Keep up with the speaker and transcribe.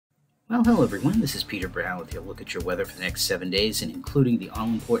Well, hello everyone, this is Peter Brown with your look at your weather for the next 7 days and including the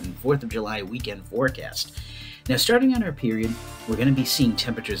all-important 4th of July weekend forecast. Now, starting on our period, we're going to be seeing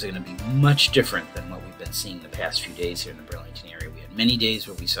temperatures that are going to be much different than what we've been seeing the past few days here in the Burlington area. We had many days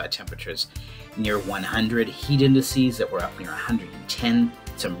where we saw temperatures near 100, heat indices that were up near 110,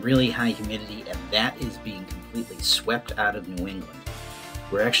 some really high humidity, and that is being completely swept out of New England.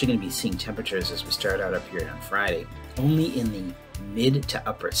 We're actually going to be seeing temperatures as we start out our period on Friday, only in the mid to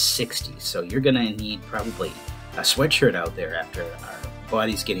upper 60s. So you're going to need probably a sweatshirt out there after our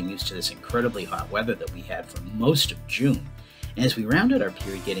body's getting used to this incredibly hot weather that we had for most of June. And as we round out our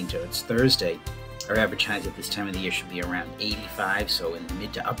period getting towards Thursday, our average highs at this time of the year should be around 85, so in the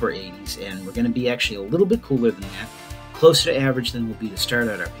mid to upper 80s, and we're going to be actually a little bit cooler than that, closer to average than will be to start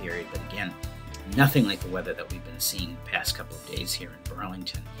out our period, but again, nothing like the weather that we've been seeing the past couple of days here in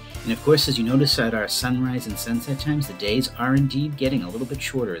Burlington. And of course, as you notice at our sunrise and sunset times, the days are indeed getting a little bit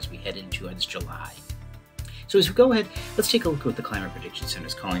shorter as we head into July. So as we go ahead, let's take a look at what the Climate Prediction Center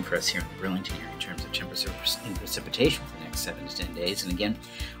is calling for us here in the Burlington area in terms of temperature and precipitation for the next 7 to 10 days. And again,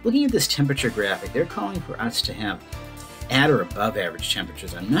 looking at this temperature graphic, they're calling for us to have at or above average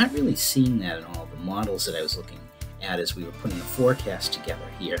temperatures. I'm not really seeing that in all the models that I was looking at as we were putting the forecast together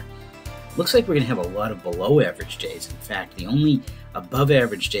here. Looks like we're going to have a lot of below average days. In fact, the only above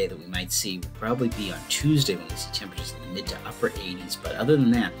average day that we might see will probably be on Tuesday when we see temperatures in the mid to upper 80s. But other than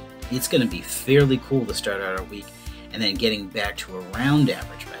that, it's going to be fairly cool to start out our week and then getting back to around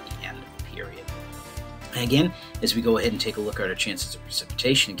average by the end of the period. And again, as we go ahead and take a look at our chances of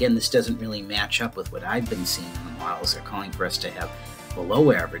precipitation, again, this doesn't really match up with what I've been seeing in the models. They're calling for us to have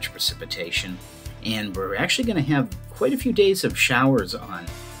below average precipitation. And we're actually going to have quite a few days of showers on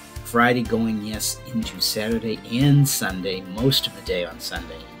Friday going, yes, into Saturday and Sunday, most of the day on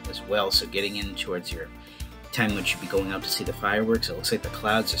Sunday as well. So getting in towards your time when you should be going out to see the fireworks, it looks like the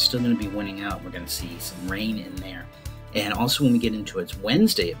clouds are still going to be winning out. We're going to see some rain in there. And also when we get into towards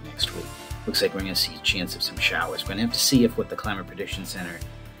Wednesday of next week, looks like we're going to see a chance of some showers. We're going to have to see if what the Climate Prediction Center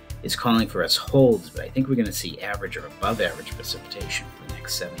is calling for us holds, but I think we're going to see average or above average precipitation for the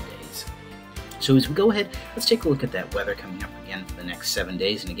next 7 days. So as we go ahead, let's take a look at that weather coming up again for the next 7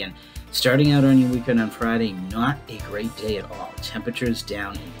 days. And again, starting out on your weekend on Friday, not a great day at all. Temperatures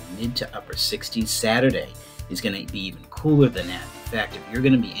down in the mid to upper 60s. Saturday is going to be even cooler than that. In fact, if you're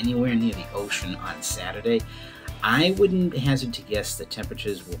going to be anywhere near the ocean on Saturday, I wouldn't hazard to guess that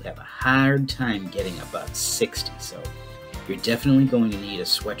temperatures will have a hard time getting above 60. So you're definitely going to need a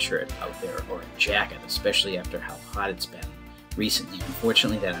sweatshirt out there or a jacket, especially after how hot it's been recently.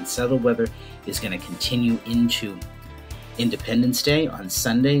 Unfortunately, that unsettled weather is going to continue into Independence Day on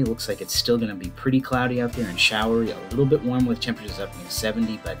Sunday. It looks like it's still going to be pretty cloudy out there and showery, a little bit warm with temperatures up near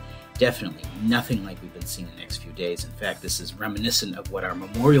 70, but definitely nothing like we've been seeing the next few days. In fact, this is reminiscent of what our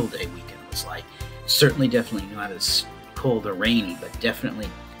Memorial Day weekend was like. Certainly, definitely not as cold or rainy, but definitely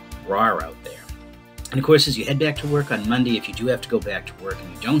raw out there. And of course, as you head back to work on Monday, if you do have to go back to work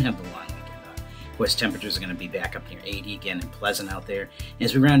and you don't have the long weekend off, of course, temperatures are going to be back up near 80 again and pleasant out there. And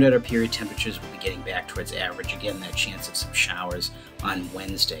as we round out our period, temperatures will be getting back towards average. Again, that chance of some showers on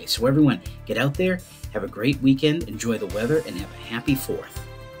Wednesday. So everyone, get out there, have a great weekend, enjoy the weather, and have a happy 4th.